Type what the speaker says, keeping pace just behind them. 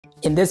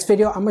In this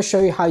video, I'm going to show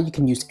you how you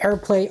can use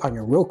AirPlay on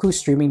your Roku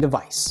streaming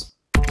device.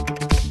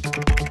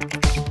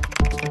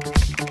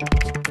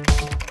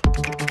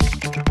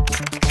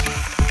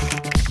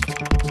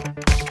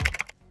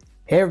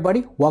 Hey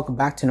everybody, welcome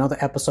back to another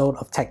episode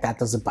of Tech That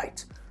Doesn't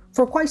Bite.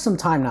 For quite some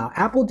time now,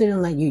 Apple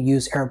didn't let you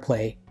use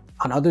AirPlay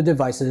on other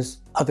devices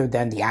other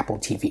than the Apple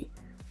TV.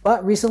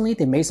 But recently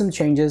they made some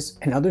changes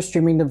and other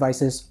streaming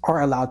devices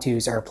are allowed to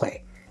use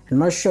AirPlay. And I'm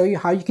going to show you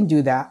how you can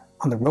do that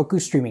on the Roku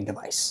streaming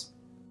device.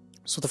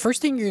 So the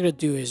first thing you're going to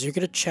do is you're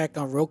going to check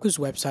on Roku's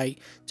website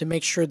to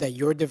make sure that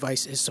your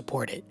device is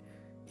supported.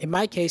 In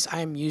my case, I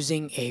am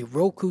using a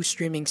Roku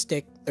Streaming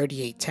Stick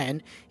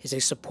 3810 is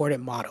a supported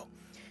model.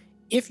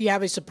 If you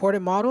have a supported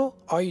model,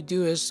 all you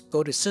do is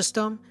go to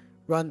System,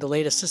 run the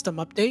latest system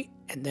update,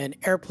 and then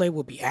AirPlay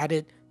will be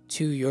added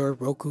to your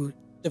Roku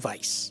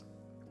device.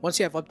 Once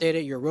you have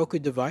updated your Roku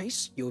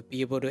device, you'll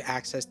be able to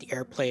access the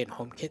AirPlay and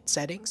HomeKit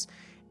settings.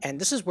 And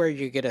this is where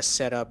you're going to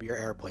set up your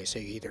AirPlay. So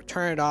you either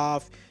turn it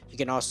off, you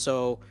can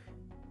also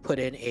put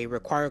in a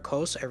require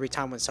code. So every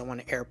time when someone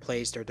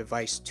AirPlays their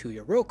device to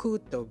your Roku,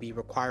 they'll be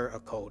require a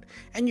code.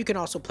 And you can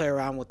also play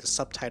around with the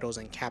subtitles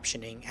and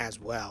captioning as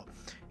well.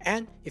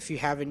 And if you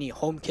have any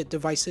HomeKit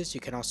devices,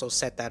 you can also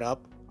set that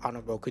up on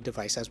a Roku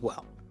device as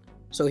well.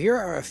 So here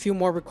are a few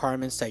more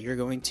requirements that you're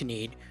going to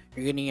need.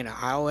 You're going to need an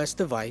iOS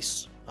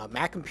device, a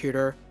Mac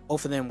computer,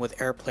 both of them with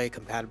AirPlay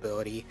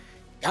compatibility.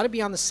 Got to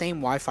be on the same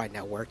Wi-Fi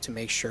network to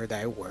make sure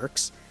that it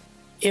works.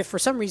 If for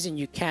some reason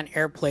you can't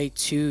AirPlay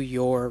to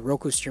your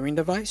Roku streaming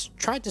device,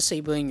 try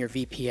disabling your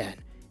VPN.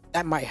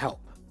 That might help.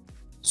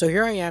 So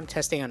here I am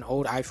testing an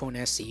old iPhone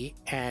SE,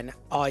 and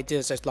all I did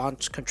is just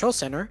launch Control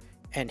Center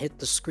and hit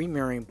the screen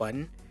mirroring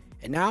button,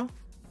 and now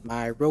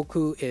my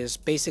Roku is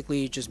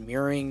basically just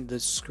mirroring the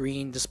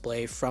screen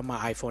display from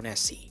my iPhone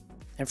SE.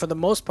 And for the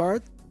most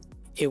part,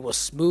 it was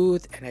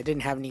smooth and I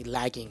didn't have any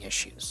lagging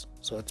issues.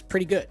 So it's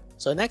pretty good.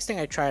 So the next thing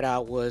I tried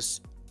out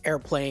was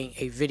AirPlaying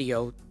a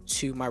video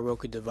to my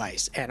Roku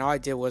device. And all I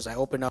did was I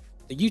opened up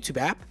the YouTube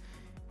app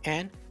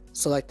and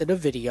selected a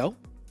video.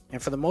 And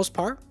for the most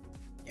part,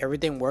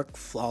 everything worked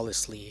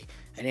flawlessly.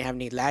 I didn't have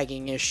any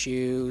lagging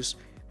issues.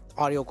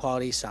 Audio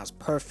quality sounds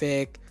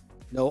perfect.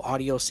 No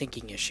audio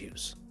syncing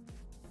issues.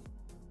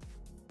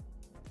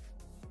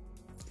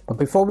 But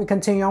before we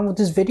continue on with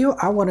this video,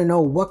 I want to know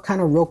what kind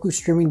of Roku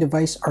streaming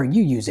device are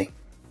you using?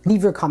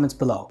 Leave your comments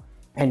below.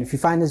 And if you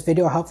find this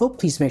video helpful,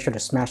 please make sure to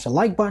smash the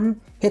like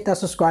button, hit that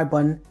subscribe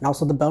button, and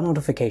also the bell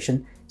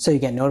notification so you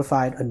get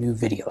notified of new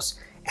videos.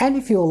 And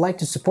if you would like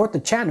to support the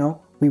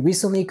channel, we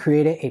recently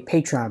created a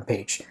Patreon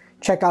page.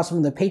 Check out some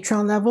of the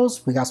Patreon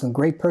levels, we got some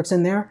great perks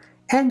in there,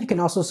 and you can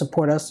also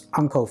support us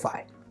on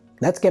Ko-Fi.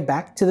 Let's get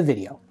back to the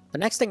video. The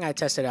next thing I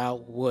tested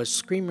out was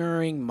screen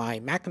mirroring my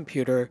Mac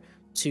computer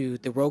to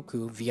the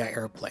Roku via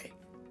AirPlay.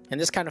 And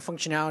this kind of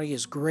functionality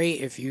is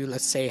great if you,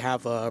 let's say,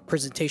 have a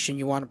presentation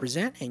you want to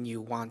present and you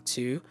want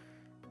to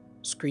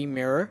screen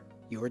mirror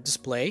your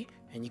display,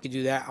 and you can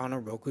do that on a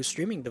Roku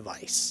streaming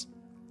device.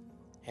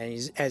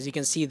 And as you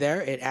can see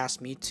there, it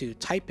asked me to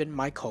type in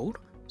my code.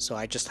 So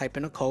I just type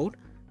in a code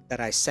that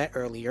I set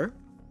earlier.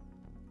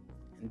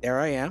 And there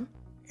I am,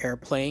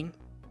 AirPlaying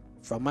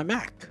from my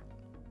Mac.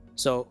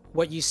 So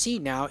what you see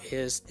now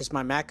is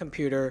my Mac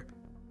computer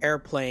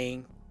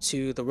AirPlaying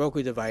to the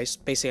Roku device.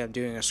 Basically, I'm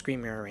doing a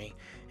screen mirroring.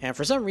 And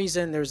for some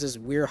reason, there's this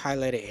weird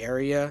highlighted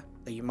area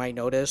that you might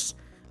notice.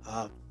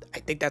 I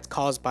think that's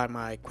caused by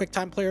my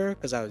QuickTime player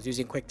because I was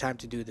using QuickTime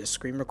to do this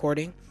screen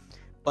recording.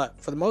 But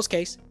for the most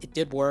case, it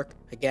did work.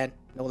 Again,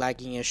 no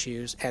lagging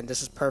issues. And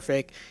this is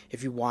perfect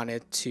if you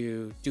wanted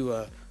to do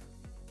a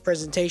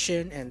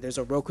presentation and there's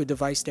a Roku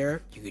device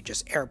there. You could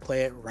just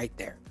AirPlay it right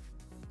there.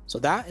 So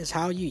that is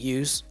how you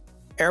use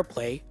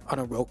AirPlay on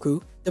a Roku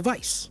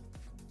device.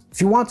 If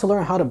you want to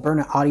learn how to burn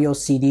an audio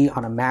CD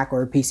on a Mac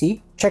or a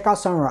PC, check out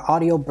some of our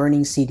audio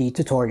burning CD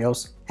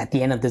tutorials at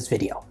the end of this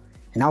video.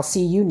 And I'll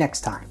see you next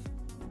time.